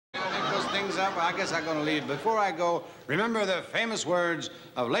things up. I guess I'm going to leave. Before I go, remember the famous words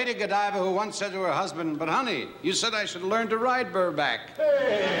of Lady Godiva, who once said to her husband, "But, honey, you said I should learn to ride Burback."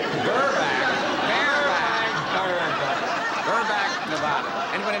 Hey. Burback, Nevada.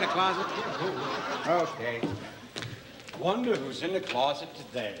 Anybody in the closet? Okay. Wonder who's in the closet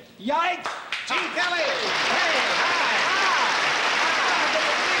today. Yikes! Gene Kelly! Hey, hi!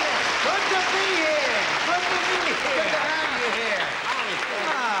 Good to be here! Good to be here! Good to have you here!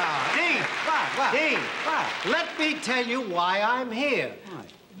 Dean! Dean! Let me tell you why I'm here. What?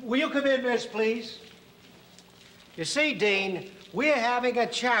 Will you come in, miss, please? You see, Dean, we're having a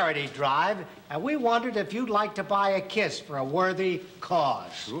charity drive, and we wondered if you'd like to buy a kiss for a worthy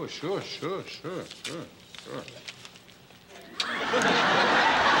cause. Sure. Thanks, Dean.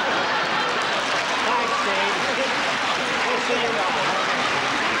 We'll see you now.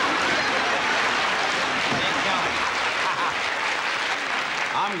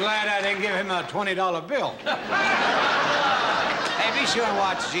 I'm glad I didn't give him a $20 bill. Hey, be sure and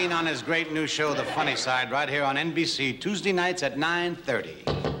watch Gene on his great new show, The Funny Side, right here on NBC, Tuesday nights at 9:30.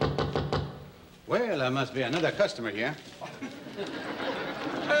 Well, there must be another customer here.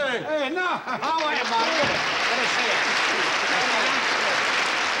 Hey, no. How are you, Bob? Let us see it.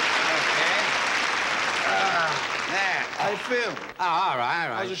 Okay. There. How you feel? Oh, all right.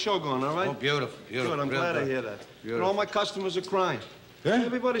 How's the show going, all right? Oh, beautiful. Good, I'm glad to hear that. You know, all my customers are crying. Yeah?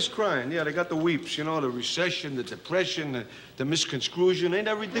 Everybody's crying. Yeah, they got the weeps, you know, the recession, the depression, the misconstruction. Ain't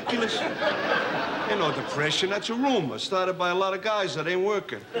that ridiculous? You know, depression, that's a rumor started by a lot of guys that ain't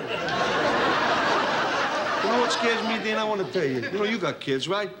working. You know what scares me, Dean? I want to tell you. You know, you got kids,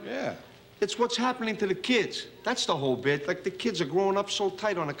 right? Yeah. It's what's happening to the kids. That's the whole bit. Like, the kids are growing up so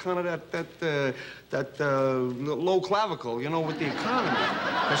tight on account of that low clavicle, you know, with the economy.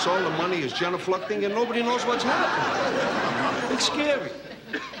 Because all the money is genuflecting and nobody knows what's happening. It's scary.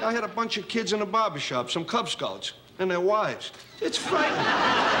 I had a bunch of kids in a barbershop, some Cub Scouts, and their wives. It's frightening.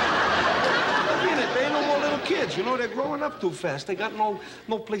 I mean, they ain't no more little kids, you know, they're growing up too fast. They got no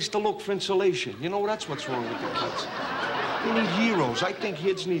place to look for insulation. You know, that's what's wrong with the kids. They need heroes. I think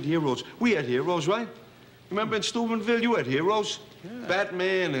kids need heroes. We had heroes, right? Remember in Steubenville, you had heroes? Yeah.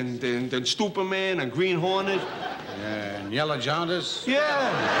 Batman and Superman and Green Hornet. Yeah, and Yellow Jaundice.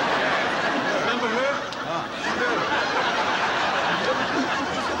 Yeah. Remember her? Oh.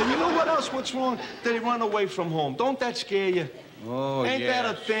 And you know what else? What's wrong? They run away from home. Don't that scare you? Oh, Ain't that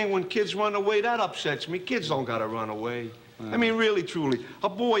a thing when kids run away? That upsets me. Kids don't gotta run away. I mean, really, truly. A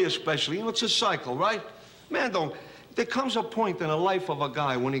boy especially. You know, it's a cycle, right? Man, there comes a point in the life of a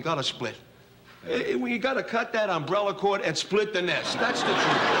guy when he gotta split. When you gotta cut that umbrella cord and split the nest. That's the truth.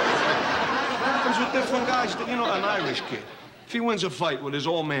 It happens with different guys. You know, an Irish kid, if he wins a fight with his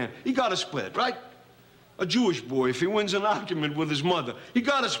old man, he gotta split, right? A Jewish boy, if he wins an argument with his mother, he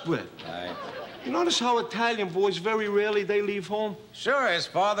gotta split. Right. You notice how Italian boys, very rarely, they leave home? Sure, his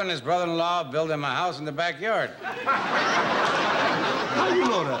father and his brother-in-law built him a house in the backyard. How do you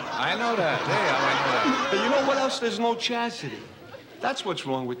know that? I know that. Hey, how I know that. But you know what else? There's no chastity. That's what's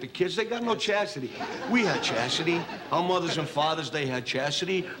wrong with the kids. They got no chastity. We had chastity. Our mothers and fathers, they had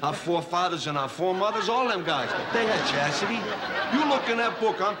chastity. Our forefathers and our foremothers, all them guys, they had chastity. You look in that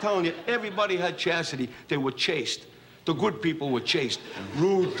book, I'm telling you, everybody had chastity. They were chaste. The good people were chaste.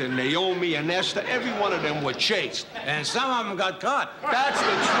 Ruth and Naomi and Esther, every one of them were chaste. And some of them got caught. That's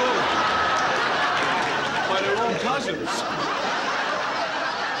the truth. By their own cousins.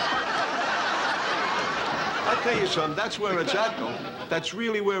 I tell you something, that's where it's at, though. That's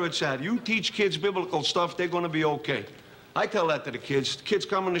really where it's at. You teach kids biblical stuff, they're gonna be okay. I tell that to the kids. Kids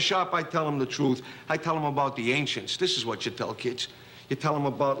come in the shop, I tell them the truth. I tell them about the ancients. This is what you tell kids. You tell them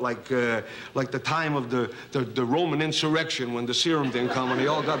about, like the time of the Roman insurrection when the serum didn't come and they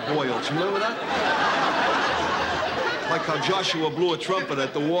all got boils. You remember that? Like how Joshua blew a trumpet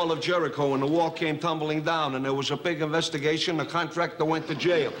at the wall of Jericho and the wall came tumbling down and there was a big investigation, the contractor went to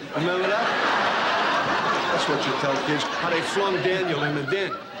jail. Remember that? That's what you tell kids. How they flung Daniel in the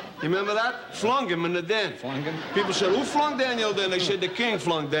den. You remember that? Flung him in the den. Flung him? People said, who flung Daniel then? They said, the king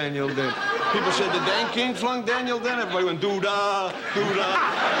flung Daniel then. People said, the dang king flung Daniel then? Everybody went, doo-dah, doo-dah.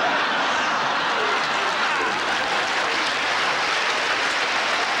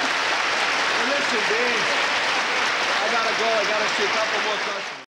 Listen, Dave, I gotta go. I gotta see a couple more customers.